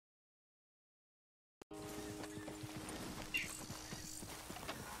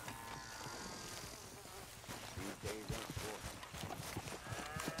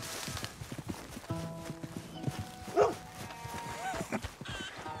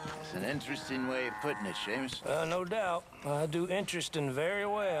That's an interesting way of putting it, Seamus. No doubt. I do interesting very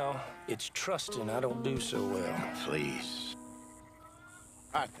well. It's trusting I don't do so well. Please.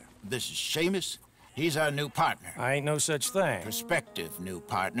 Arthur, this is Seamus. He's our new partner. I ain't no such thing. Prospective new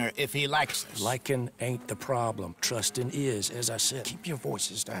partner, if he likes us. Liking ain't the problem. Trusting is. As I said, keep your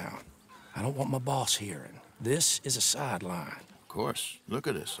voices down. I don't want my boss hearing. This is a sideline. Of course. Look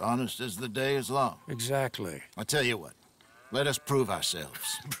at us. Honest as the day is long. Exactly. I'll tell you what. Let us prove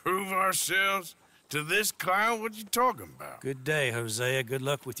ourselves. Prove ourselves? To this clown? What you talking about? Good day, Hosea. Good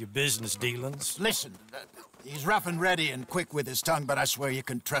luck with your business dealings. Listen, he's rough and ready and quick with his tongue, but I swear you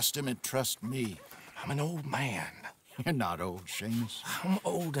can trust him and trust me. I'm an old man. You're not old, Seamus. I'm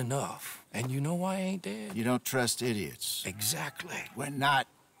old enough. And you know why I ain't dead? You don't trust idiots. Exactly. We're not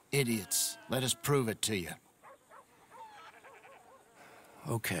idiots. Let us prove it to you.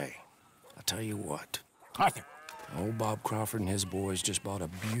 Okay. I'll tell you what. Arthur. Old Bob Crawford and his boys just bought a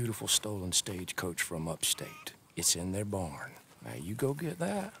beautiful stolen stagecoach from upstate. It's in their barn. Now you go get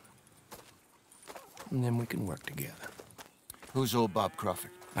that, and then we can work together. Who's old Bob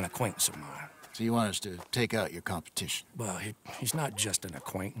Crawford? An acquaintance of mine. So you want us to take out your competition? Well, he's not just an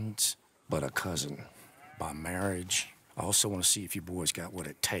acquaintance, but a cousin. By marriage. I also want to see if you boys got what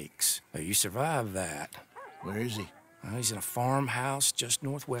it takes. Now, you survive that. Where is he? He's in a farmhouse just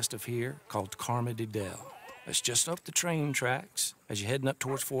northwest of here called Carmody Dell. It's just up the train tracks as you're heading up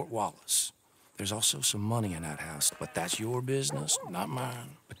towards Fort Wallace. There's also some money in that house, but that's your business, not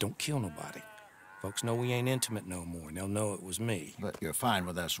mine. But don't kill nobody. Folks know we ain't intimate no more, and they'll know it was me. But you're fine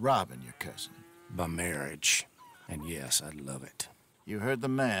with us robbing your cousin. By marriage. And yes, I'd love it. You heard the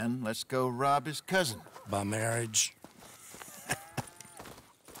man. Let's go rob his cousin. By marriage.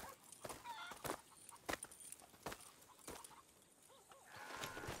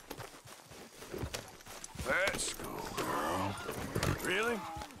 Let's go, girl. Really?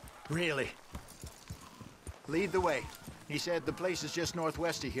 Really. Lead the way. He said the place is just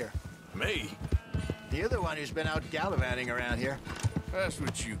northwest of here. Me? The other one who's been out gallivanting around here. That's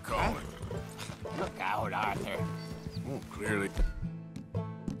what you call it. Look out, Arthur. Oh, clearly.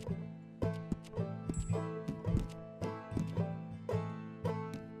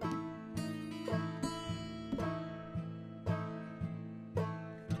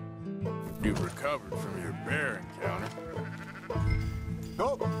 You've recovered from your bear encounter.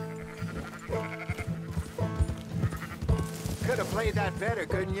 Go! Could have played that better,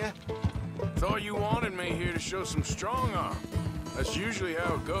 couldn't you? Thought you wanted me here to show some strong arm. That's usually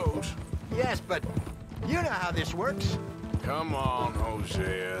how it goes. Yes, but you know how this works. Come on,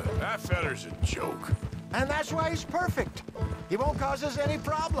 Hosea. That feller's a joke. And that's why he's perfect. He won't cause us any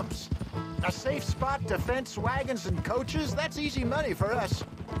problems. A safe spot to fence wagons and coaches, that's easy money for us.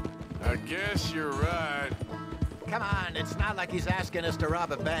 I guess you're right. Come on, it's not like he's asking us to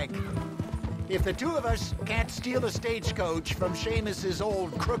rob a bank. If the two of us can't steal a stagecoach from Seamus's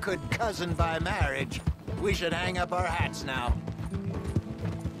old crooked cousin by marriage, we should hang up our hats now.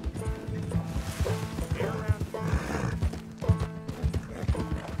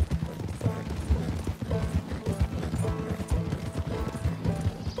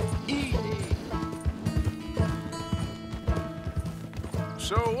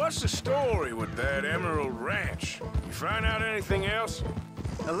 So what's the story with that Emerald Ranch? You find out anything else?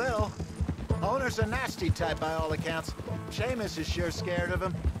 A little. Owner's a nasty type by all accounts. Seamus is sure scared of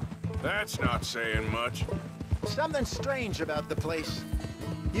him. That's not saying much. Something strange about the place.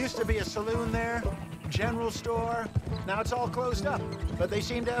 Used to be a saloon there, general store. Now it's all closed up, but they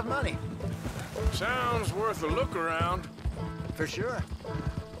seem to have money. Sounds worth a look around. For sure.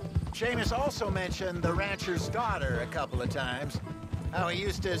 Seamus also mentioned the rancher's daughter a couple of times. How he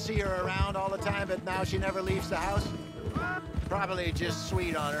used to see her around all the time, but now she never leaves the house. Probably just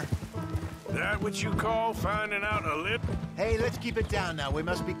sweet on her. That what you call finding out a lip? Hey, let's keep it down now. We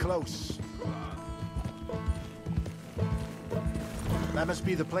must be close. That must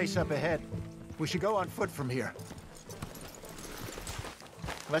be the place up ahead. We should go on foot from here.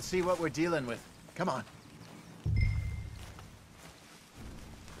 Let's see what we're dealing with. Come on.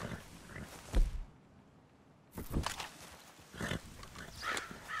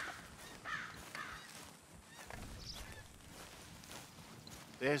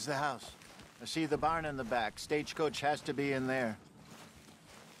 There's the house. I see the barn in the back. Stagecoach has to be in there.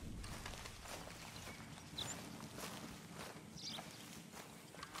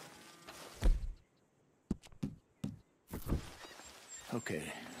 Okay,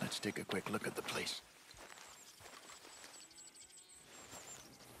 let's take a quick look at the place.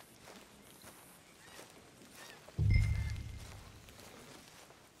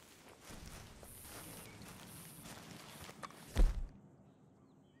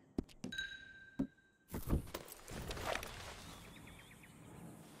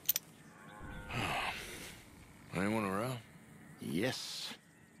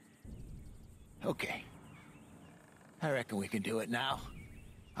 reckon we can do it now.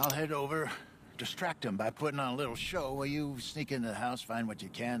 I'll head over, distract him by putting on a little show while you sneak into the house, find what you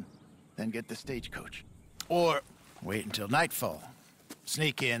can, then get the stagecoach. Or wait until nightfall.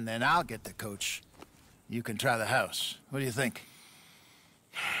 Sneak in, then I'll get the coach. You can try the house. What do you think?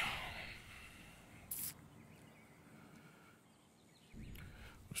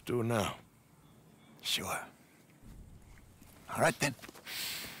 Let's do it now. Sure. All right, then.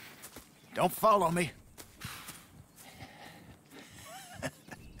 Don't follow me.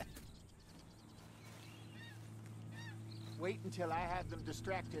 Wait until I have them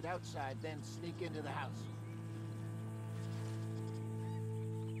distracted outside, then sneak into the house.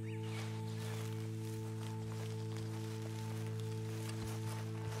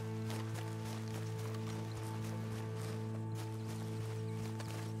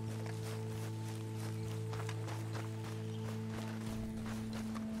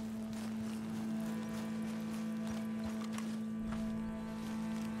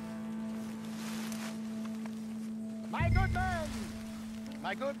 My good man!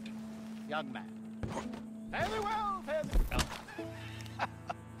 My good young man. Fairly well, fairly well.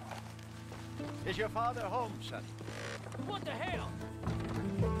 Is your father home, son? What the hell?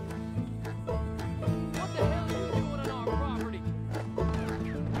 What the hell are you doing on our property?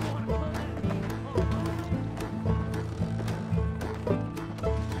 You wanna come at me?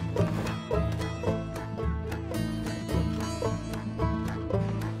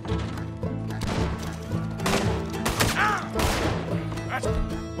 That's...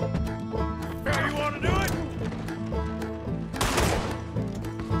 There, you want to do it?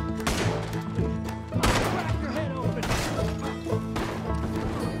 Crack your head open!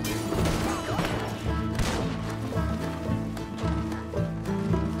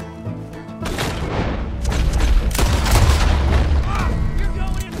 You're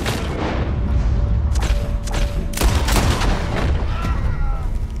going in!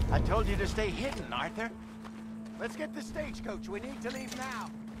 I told you to stay hidden, Arthur. Let's get the stagecoach. We need to leave now.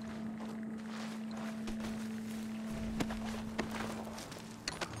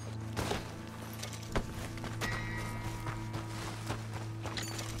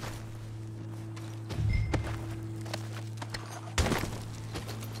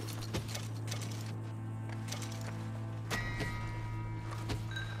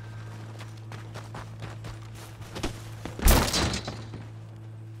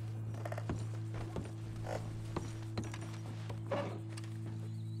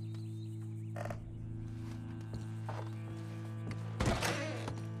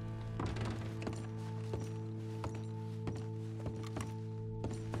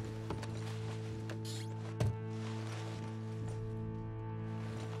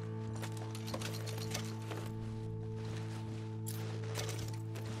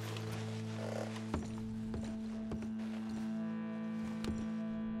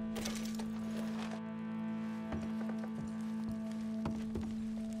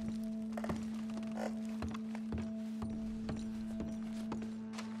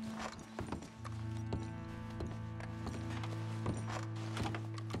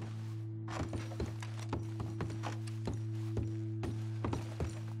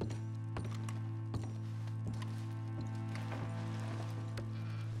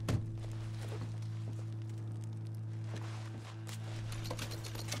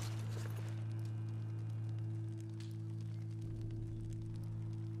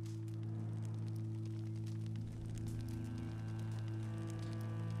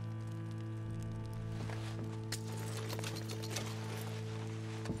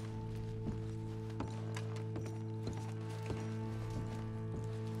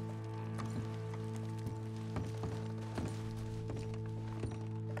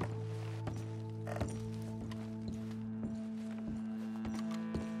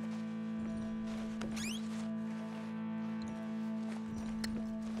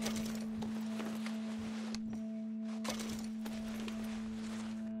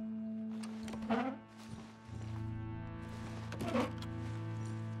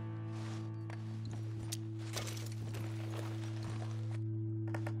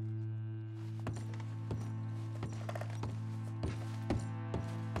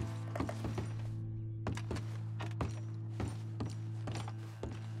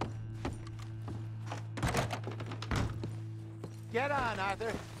 Get on,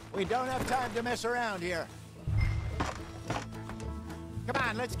 Arthur. We don't have time to mess around here. Come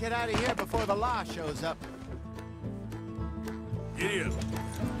on, let's get out of here before the law shows up. Idiot.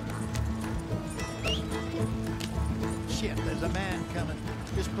 Shit, there's a man coming.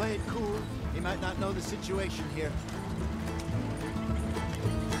 Just play it cool. He might not know the situation here.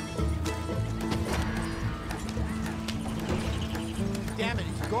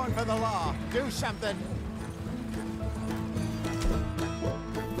 going for the law. Do something.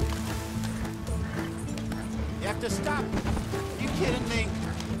 You have to stop. You kidding me?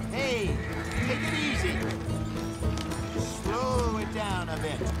 Hey, take it easy. Slow it down a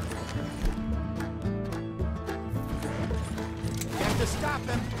bit. You have to stop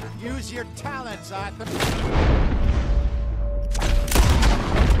him. Use your talents, Arthur.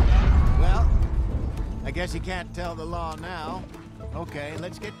 Well, I guess you can't tell the law now. Okay,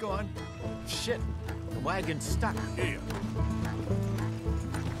 let's get going. Shit, the wagon's stuck. Here.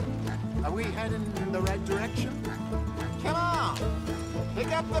 Are we heading in the right direction? Come on! Pick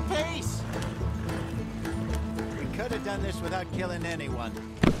up the pace! We could have done this without killing anyone.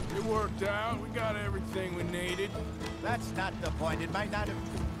 It worked out. We got everything we needed. That's not the point. It might not have...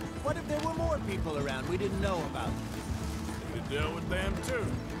 What if there were more people around we didn't know about? We could deal with them, too.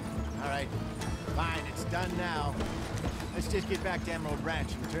 All right, fine, it's done now. Let's just get back to Emerald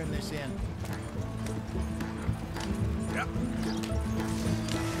Ranch and turn this in. Yep.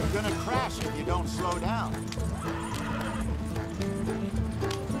 You're gonna crash if you don't slow down.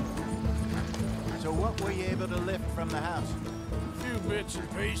 So what were you able to lift from the house? A few bits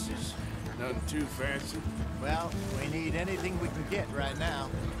and pieces. Nothing too fancy. Well, we need anything we can get right now.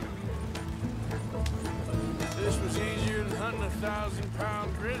 This was easier than hunting a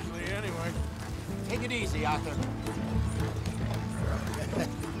 1,000-pound grizzly, anyway. Take it easy, Arthur.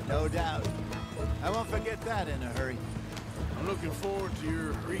 No doubt. I won't forget that in a hurry. I'm looking forward to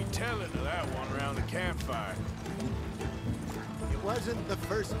your retelling of that one around the campfire. It wasn't the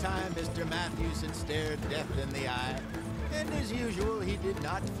first time Mr. Matthews had stared death in the eye. And as usual, he did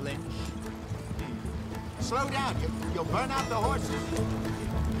not flinch. Slow down. You'll burn out the horses.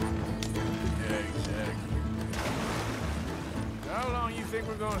 Yeah, exactly. How long you think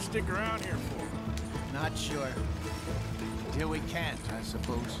we're gonna stick around here for? Not sure. Till we can't, I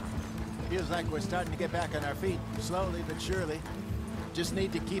suppose. Feels like we're starting to get back on our feet, slowly but surely. Just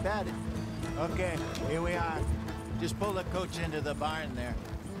need to keep at it. Okay, here we are. Just pull the coach into the barn there.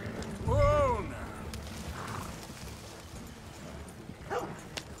 Whoa, now.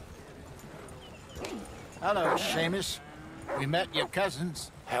 Hello, Seamus. We met your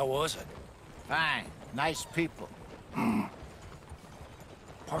cousins. How was it? Fine. Nice people.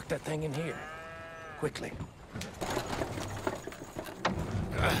 Park that thing in here. Quickly.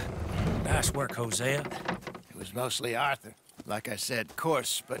 Nice work, Hosea. It was mostly Arthur. Like I said,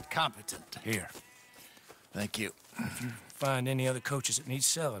 coarse but competent. Here. Thank you. Find any other coaches that need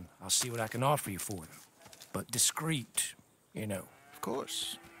selling. I'll see what I can offer you for them. But discreet, you know. Of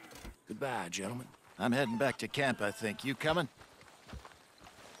course. Goodbye, gentlemen. I'm heading back to camp, I think. You coming?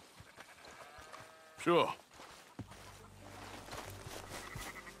 Sure.